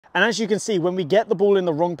And as you can see, when we get the ball in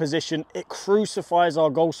the wrong position, it crucifies our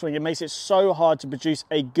golf swing. It makes it so hard to produce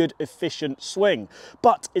a good, efficient swing.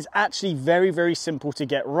 But it's actually very, very simple to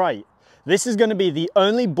get right. This is going to be the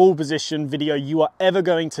only ball position video you are ever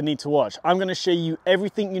going to need to watch. I'm going to show you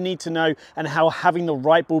everything you need to know and how having the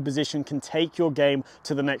right ball position can take your game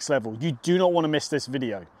to the next level. You do not want to miss this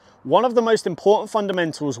video. One of the most important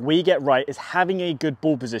fundamentals we get right is having a good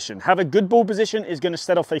ball position. Have a good ball position is going to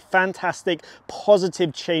set off a fantastic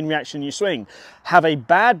positive chain reaction in your swing. Have a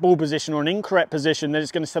bad ball position or an incorrect position, then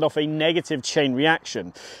it's going to set off a negative chain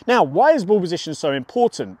reaction. Now, why is ball position so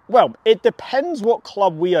important? Well, it depends what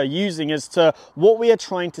club we are using as to what we are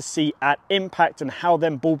trying to see at impact and how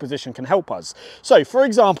then ball position can help us. So, for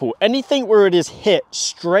example, anything where it is hit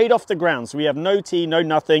straight off the ground, so we have no tee, no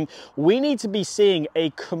nothing, we need to be seeing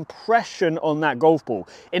a compression on that golf ball.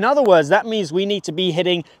 In other words, that means we need to be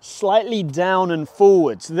hitting slightly down and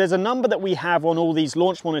forward. So there's a number that we have on all these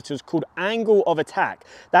launch monitors called angle of attack.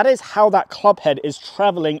 That is how that club head is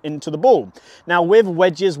traveling into the ball. Now with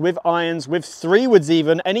wedges, with irons, with 3-woods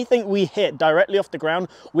even, anything we hit directly off the ground,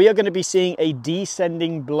 we are going to be seeing a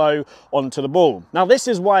descending blow onto the ball. Now this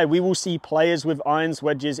is why we will see players with irons,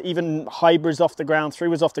 wedges, even hybrids off the ground,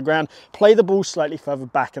 3-woods off the ground, play the ball slightly further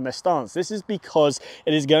back in their stance. This is because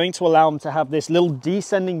it is going to allow them to have this little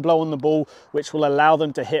descending blow on the ball, which will allow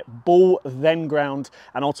them to hit ball, then ground,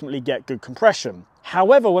 and ultimately get good compression.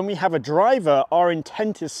 However, when we have a driver, our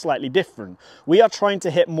intent is slightly different. We are trying to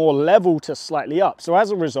hit more level to slightly up. So as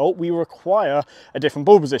a result, we require a different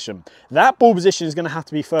ball position. That ball position is going to have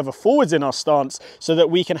to be further forwards in our stance so that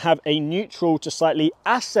we can have a neutral to slightly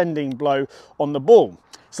ascending blow on the ball.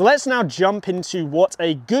 So let's now jump into what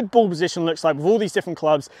a good ball position looks like with all these different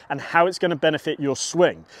clubs and how it's going to benefit your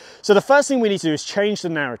swing. So the first thing we need to do is change the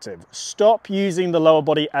narrative. Stop using the lower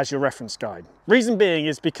body as your reference guide. Reason being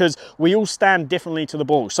is because we all stand differently to the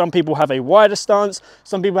ball. Some people have a wider stance,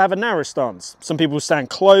 some people have a narrow stance. Some people stand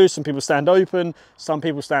closed, some people stand open, some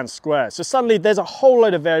people stand square. So suddenly there's a whole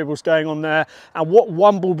load of variables going on there, and what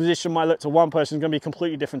one ball position might look to one person is going to be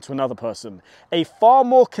completely different to another person. A far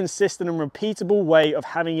more consistent and repeatable way of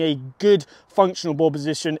having a good functional ball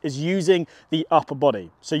position is using the upper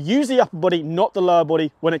body. So use the upper body, not the lower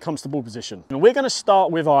body when it comes to ball position. And we're going to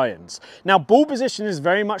start with irons. Now ball position is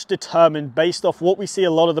very much determined based off what we see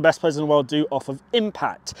a lot of the best players in the world do off of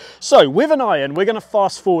impact. So with an iron, we're going to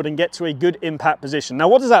fast forward and get to a good impact position. Now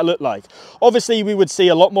what does that look like? Obviously we would see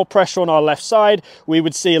a lot more pressure on our left side. We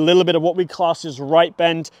would see a little bit of what we class as right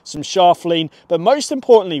bend, some shaft lean, but most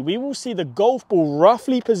importantly, we will see the golf ball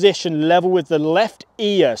roughly positioned level with the left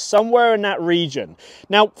ear, somewhere in that region.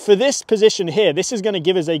 Now for this position here, this is going to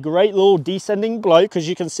give us a great little descending blow because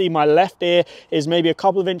you can see my left ear is maybe a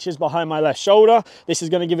couple of inches behind my left shoulder. This is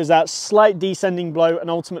going to give us that slight descending blow and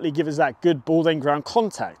ultimately give us that good ball then ground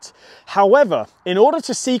contact. However, in order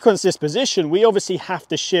to sequence this position, we obviously have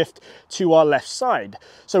to shift to our left side.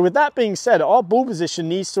 So with that being said, our ball position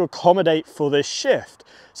needs to accommodate for this shift.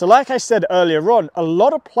 So like I said earlier on, a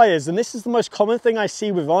lot of players, and this is the most common thing I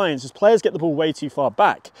see with irons, is players get the ball way too far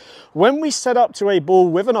back. When we set up to a ball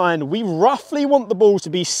with an iron, we roughly want the ball to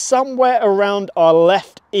be somewhere around our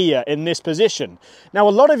left ear in this position. Now, a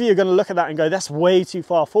lot of you are going to look at that and go, that's way too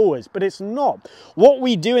far forwards, but it's not. What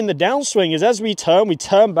we do in the downswing is as we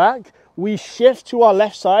turn back, we shift to our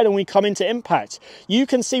left side and we come into impact. You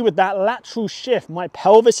can see with that lateral shift, my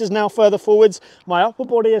pelvis is now further forwards, my upper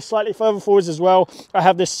body is slightly further forwards as well. I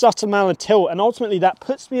have this subtle amount of tilt, and ultimately that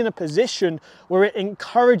puts me in a position where it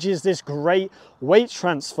encourages this great weight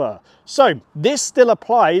transfer. So this still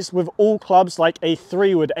applies with all clubs like a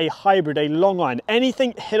 3-wood, a hybrid, a long iron,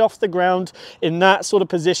 anything hit off the ground in that sort of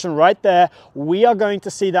position right there, we are going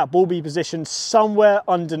to see that ball be positioned somewhere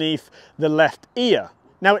underneath the left ear.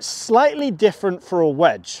 Now it's slightly different for a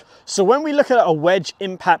wedge. So when we look at a wedge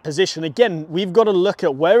impact position, again, we've got to look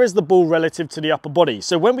at where is the ball relative to the upper body.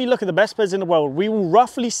 So when we look at the best players in the world, we will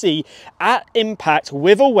roughly see at impact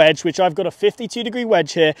with a wedge, which I've got a 52-degree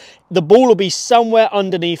wedge here, the ball will be somewhere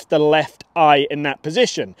underneath the left eye in that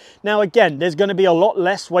position. Now again, there's going to be a lot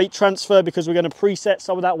less weight transfer because we're going to preset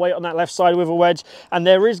some of that weight on that left side with a wedge, and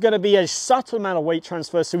there is going to be a subtle amount of weight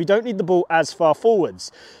transfer, so we don't need the ball as far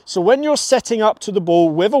forwards. So when you're setting up to the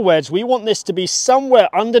ball with a wedge, we want this to be somewhere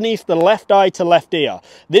underneath the left eye to left ear.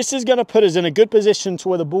 This is going to put us in a good position to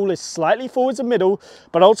where the ball is slightly forwards and middle,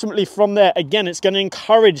 but ultimately from there, again, it's going to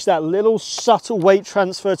encourage that little subtle weight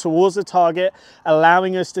transfer towards the target,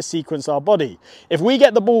 allowing us to sequence our body. If we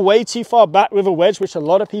get the ball way too far far back with a wedge, which a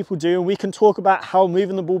lot of people do, and we can talk about how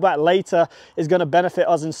moving the ball back later is going to benefit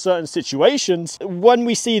us in certain situations. When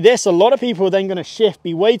we see this, a lot of people are then going to shift,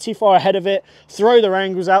 be way too far ahead of it, throw their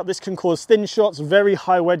angles out. This can cause thin shots, very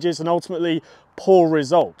high wedges, and ultimately poor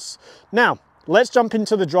results. Now, let's jump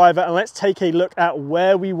into the driver and let's take a look at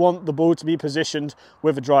where we want the ball to be positioned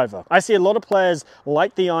with a driver. I see a lot of players,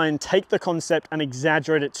 like the iron, take the concept and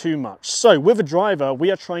exaggerate it too much. So with a driver,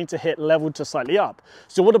 we are trying to hit level to slightly up.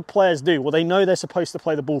 So what do players do? Well, they know they're supposed to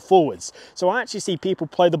play the ball forwards. So I actually see people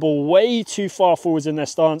play the ball way too far forwards in their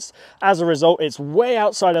stance. As a result, it's way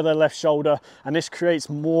outside of their left shoulder, and this creates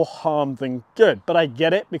more harm than good. But I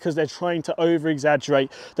get it, because they're trying to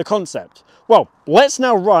over-exaggerate the concept. Well, let's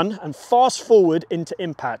now run and fast forward into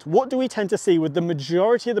impact. What do we tend to see with the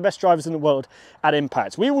majority of the best drivers in the world at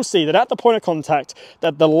impact? We will see that at the point of contact,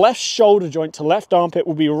 that the left shoulder joint to left armpit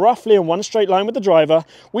will be roughly in one straight line with the driver.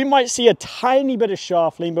 We might see a tiny bit of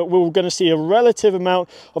shaft lean, but we're going to see a relative amount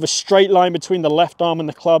of a straight line between the left arm and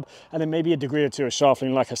the club, and then maybe a degree or two of shaft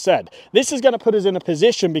lean, like I said. This is going to put us in a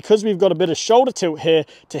position, because we've got a bit of shoulder tilt here,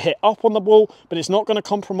 to hit up on the ball, but it's not going to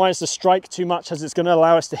compromise the strike too much, as it's going to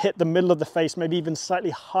allow us to hit the middle of the face, maybe even slightly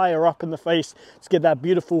higher up in the face, to get that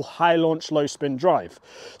beautiful high launch, low spin drive.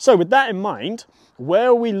 So with that in mind, where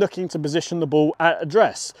are we looking to position the ball at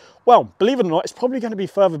address? Well, believe it or not, it's probably going to be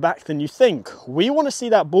further back than you think. We want to see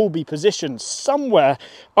that ball be positioned somewhere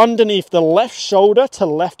underneath the left shoulder to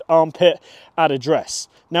left armpit at address.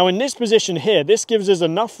 Now in this position here, this gives us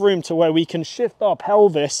enough room to where we can shift our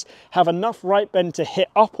pelvis, have enough right bend to hit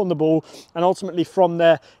up on the ball, and ultimately from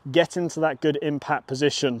there, get into that good impact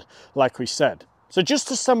position like we said. So just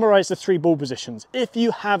to summarize the three ball positions, if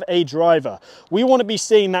you have a driver, we want to be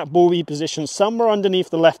seeing that ball be positioned somewhere underneath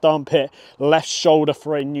the left armpit, left shoulder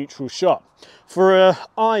for a neutral shot. For an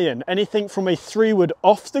iron, anything from a 3-wood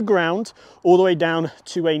off the ground all the way down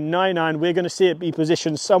to a 9-iron, we're going to see it be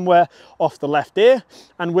positioned somewhere off the left ear,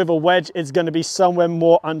 and with a wedge, it's going to be somewhere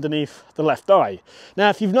more underneath the left eye. Now,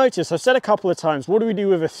 if you've noticed, I've said a couple of times, what do we do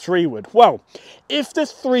with a 3-wood? Well, if the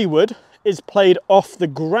 3-wood is played off the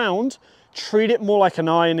ground, treat it more like an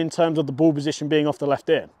iron in terms of the ball position being off the left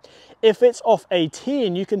ear. If it's off a tee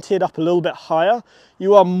and you can tee it up a little bit higher,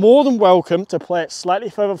 you are more than welcome to play it slightly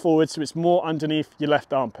further forward so it's more underneath your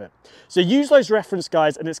left armpit. So use those reference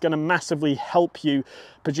guides, and it's going to massively help you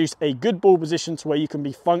produce a good ball position to where you can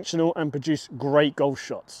be functional and produce great golf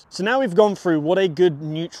shots. So now we've gone through what a good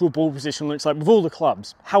neutral ball position looks like with all the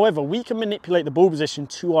clubs. However, we can manipulate the ball position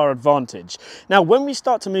to our advantage. Now, when we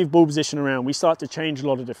start to move ball position around, we start to change a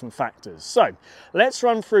lot of different factors. So let's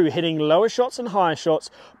run through hitting lower shots and higher shots,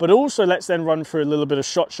 but also let's then run through a little bit of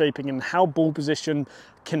shot shaping and how ball position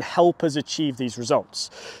can help us achieve these results.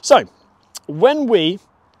 So when we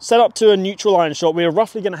set up to a neutral iron shot, we're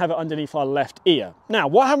roughly going to have it underneath our left ear. Now,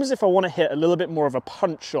 what happens if I want to hit a little bit more of a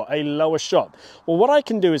punch shot, a lower shot? Well, what I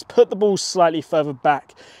can do is put the ball slightly further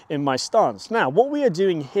back in my stance. Now, what we are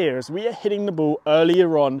doing here is we are hitting the ball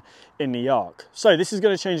earlier on in the arc. So this is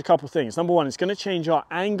going to change a couple of things. Number one, it's going to change our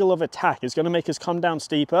angle of attack. It's going to make us come down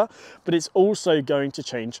steeper, but it's also going to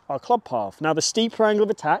change our club path. Now, the steeper angle of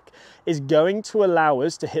attack is going to allow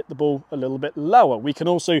us to hit the ball a little bit lower. We can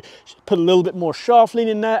also put a little bit more shaft lean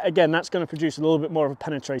in there. Again, that's going to produce a little bit more of a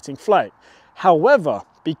penetrating flight. However,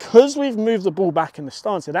 because we've moved the ball back in the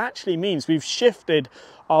stance, it actually means we've shifted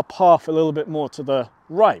our path a little bit more to the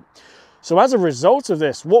right. So as a result of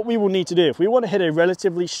this, what we will need to do, if we want to hit a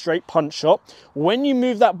relatively straight punch shot, when you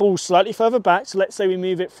move that ball slightly further back, so let's say we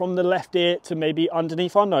move it from the left ear to maybe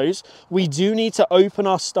underneath our nose, we do need to open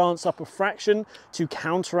our stance up a fraction to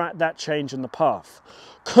counteract that change in the path.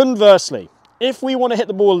 Conversely, if we want to hit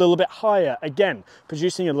the ball a little bit higher, again,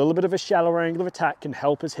 producing a little bit of a shallower angle of attack can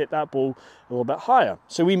help us hit that ball a little bit higher.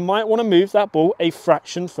 So we might want to move that ball a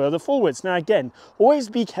fraction further forwards. Now again, always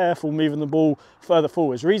be careful moving the ball further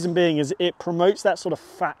forwards. Reason being is it promotes that sort of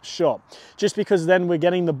fat shot, just because then we're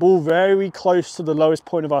getting the ball very close to the lowest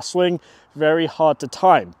point of our swing, very hard to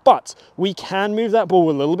time. But we can move that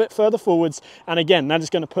ball a little bit further forwards, and again, that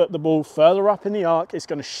is going to put the ball further up in the arc. It's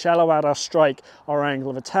going to shallow out our strike, our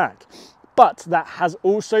angle of attack. But that has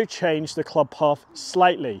also changed the club path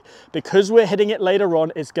slightly. Because we're hitting it later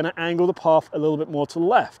on, it's going to angle the path a little bit more to the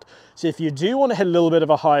left. So if you do want to hit a little bit of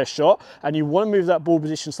a higher shot and you want to move that ball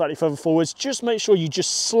position slightly further forwards, just make sure you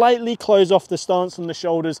just slightly close off the stance on the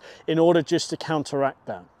shoulders in order just to counteract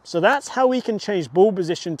that. So that's how we can change ball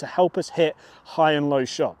position to help us hit high and low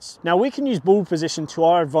shots. Now we can use ball position to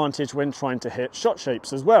our advantage when trying to hit shot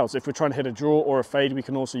shapes as well. So if we're trying to hit a draw or a fade, we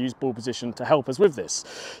can also use ball position to help us with this.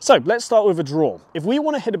 So let's start with a draw. If we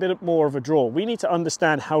want to hit a bit more of a draw, we need to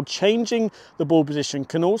understand how changing the ball position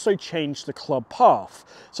can also change the club path.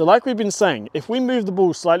 So like we've been saying, if we move the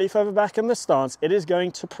ball slightly further back in the stance, it is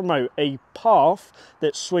going to promote a path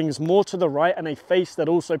that swings more to the right and a face that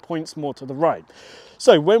also points more to the right.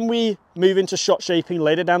 So when we move into shot shaping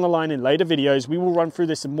later down the line in later videos, we will run through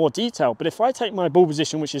this in more detail. But if I take my ball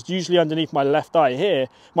position, which is usually underneath my left eye here,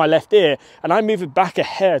 my left ear, and I move it back a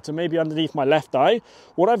hair to maybe underneath my left eye,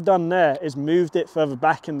 what I've done there is moved it further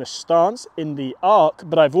back in the stance, in the arc,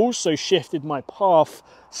 but I've also shifted my path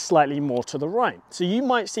slightly more to the right. So you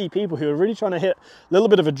might see people who are really trying to hit a little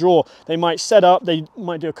bit of a draw. They might set up, they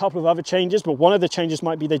might do a couple of other changes, but one of the changes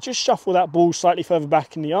might be they just shuffle that ball slightly further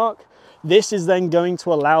back in the arc. This is then going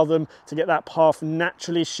to allow them to get that path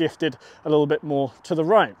naturally shifted a little bit more to the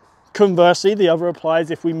right. Conversely, the other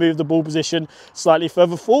applies if we move the ball position slightly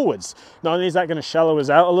further forwards. Not only is that going to shallow us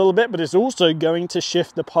out a little bit, but it's also going to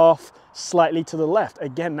shift the path slightly to the left.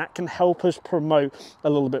 Again, that can help us promote a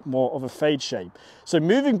little bit more of a fade shape. So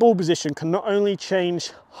moving ball position can not only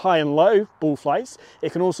change high and low ball flights,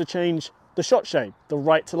 it can also change the shot shape, the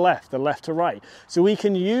right to left, the left to right. So we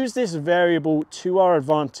can use this variable to our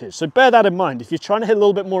advantage. So bear that in mind. If you're trying to hit a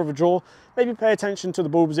little bit more of a draw, maybe pay attention to the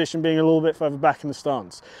ball position being a little bit further back in the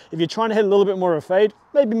stance. If you're trying to hit a little bit more of a fade,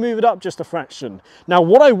 maybe move it up just a fraction. Now,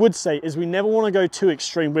 what I would say is we never want to go too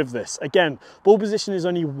extreme with this. Again, ball position is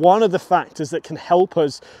only one of the factors that can help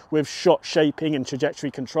us with shot shaping and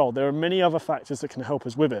trajectory control. There are many other factors that can help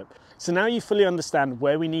us with it. So now you fully understand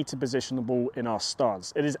where we need to position the ball in our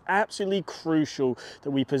stance. It is absolutely crucial that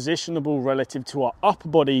we position the ball relative to our upper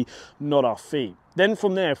body, not our feet. Then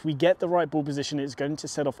from there, if we get the right ball position, it's going to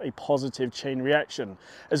set off a positive chain reaction.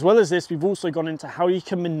 As well as this, we've also gone into how you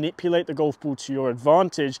can manipulate the golf ball to your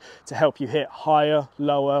advantage to help you hit higher,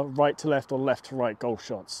 lower, right to left or left to right golf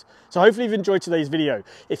shots. So hopefully you've enjoyed today's video.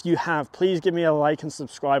 If you have, please give me a like and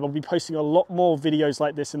subscribe. I'll be posting a lot more videos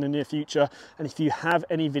like this in the near future. And if you have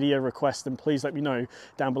any video requests, then please let me know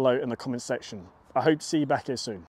down below in the comments section. I hope to see you back here soon.